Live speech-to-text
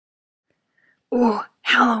Oh,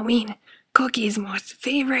 Halloween, Cookie's most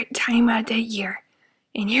favorite time of the year.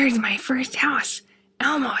 And here's my first house,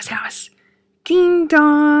 Elmo's house. Ding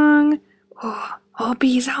dong! Oh, hope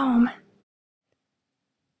he's home.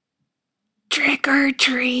 Trick or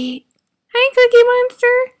treat! Hi, Cookie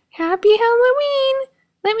Monster! Happy Halloween!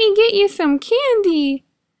 Let me get you some candy.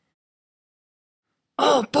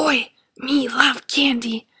 Oh boy, me love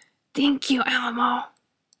candy. Thank you, Elmo.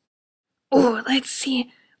 Oh, let's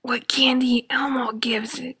see what candy Elmo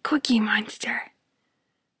gives Cookie Monster.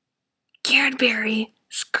 Cadbury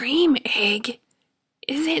Screme egg.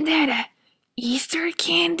 Isn't that a Easter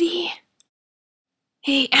candy?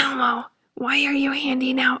 Hey Elmo, why are you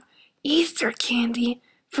handing out Easter candy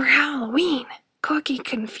for Halloween? Cookie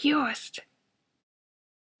confused.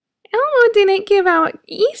 Elmo didn't give out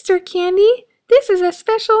Easter candy. This is a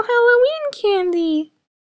special Halloween candy.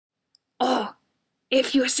 Oh,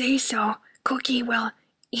 if you say so, Cookie will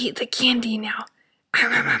eat the candy now.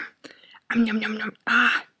 Nom nom nom.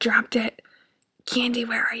 Ah, dropped it. Candy,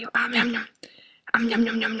 where are you? Nom nom. Nom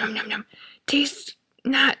nom nom nom nom nom. Tastes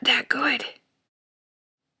not that good.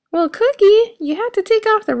 Well, Cookie, you have to take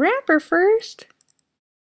off the wrapper first.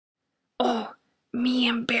 Oh, me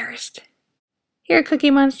embarrassed. Here,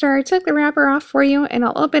 Cookie Monster, I took the wrapper off for you, and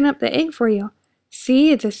I'll open up the egg for you.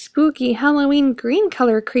 See, it's a spooky Halloween green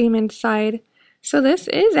color cream inside. So this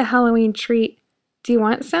is a Halloween treat. Do you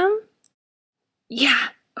want some? Yeah,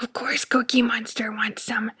 of course Cookie Monster wants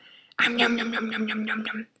some. Nom nom nom nom nom nom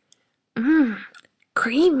nom. Mmm,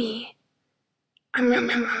 creamy. Nom nom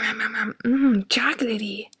nom nom nom. Mmm,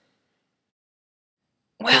 chocolatey.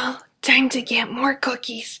 Well, time to get more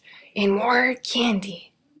cookies and more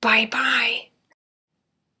candy. Bye-bye.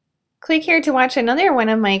 Click here to watch another one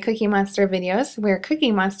of my Cookie Monster videos where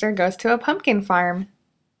Cookie Monster goes to a pumpkin farm.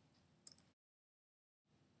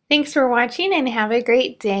 Thanks for watching and have a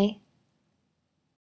great day.